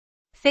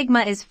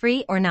Figma is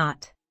free or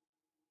not?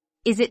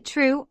 Is it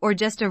true or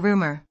just a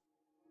rumor?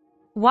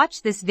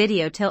 Watch this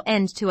video till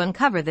end to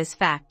uncover this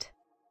fact.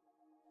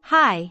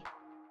 Hi.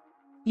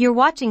 You're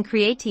watching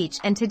CreateTeach,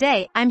 and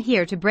today I'm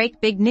here to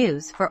break big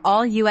news for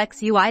all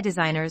UX UI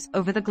designers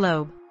over the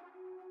globe.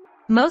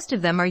 Most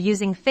of them are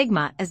using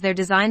Figma as their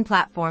design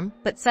platform,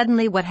 but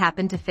suddenly what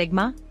happened to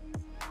Figma?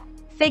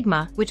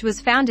 Figma, which was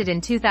founded in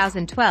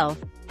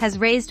 2012, has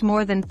raised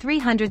more than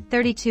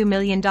 $332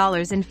 million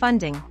in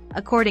funding,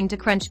 according to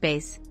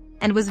Crunchbase,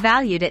 and was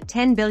valued at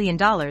 $10 billion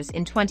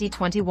in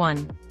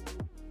 2021.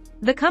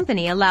 The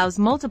company allows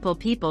multiple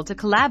people to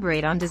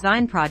collaborate on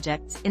design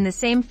projects in the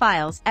same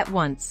files at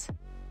once.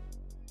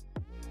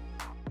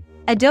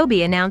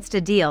 Adobe announced a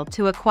deal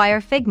to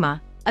acquire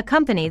Figma, a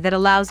company that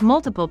allows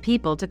multiple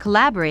people to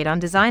collaborate on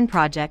design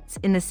projects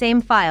in the same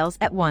files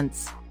at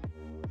once.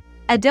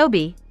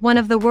 Adobe, one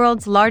of the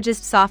world's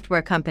largest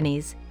software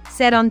companies,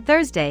 said on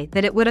Thursday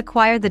that it would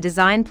acquire the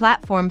design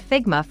platform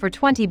Figma for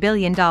 $20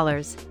 billion,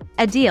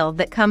 a deal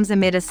that comes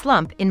amid a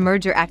slump in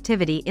merger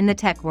activity in the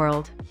tech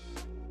world.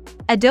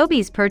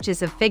 Adobe's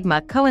purchase of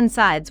Figma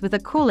coincides with a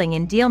cooling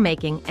in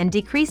deal-making and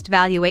decreased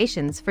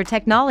valuations for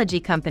technology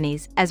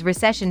companies as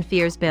recession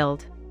fears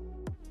build.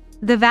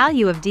 The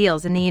value of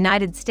deals in the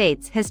United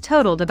States has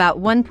totaled about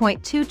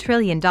 $1.2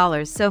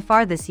 trillion so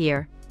far this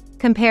year,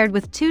 compared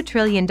with $2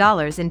 trillion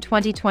in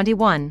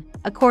 2021,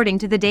 according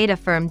to the data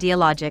firm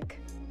Dealogic.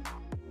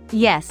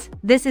 Yes,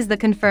 this is the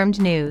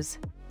confirmed news.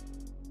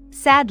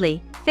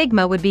 Sadly,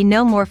 Figma would be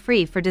no more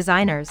free for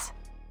designers.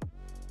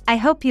 I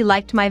hope you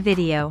liked my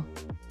video.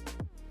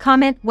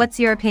 Comment what's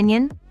your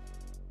opinion?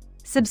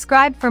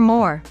 Subscribe for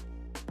more.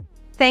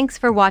 Thanks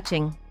for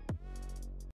watching.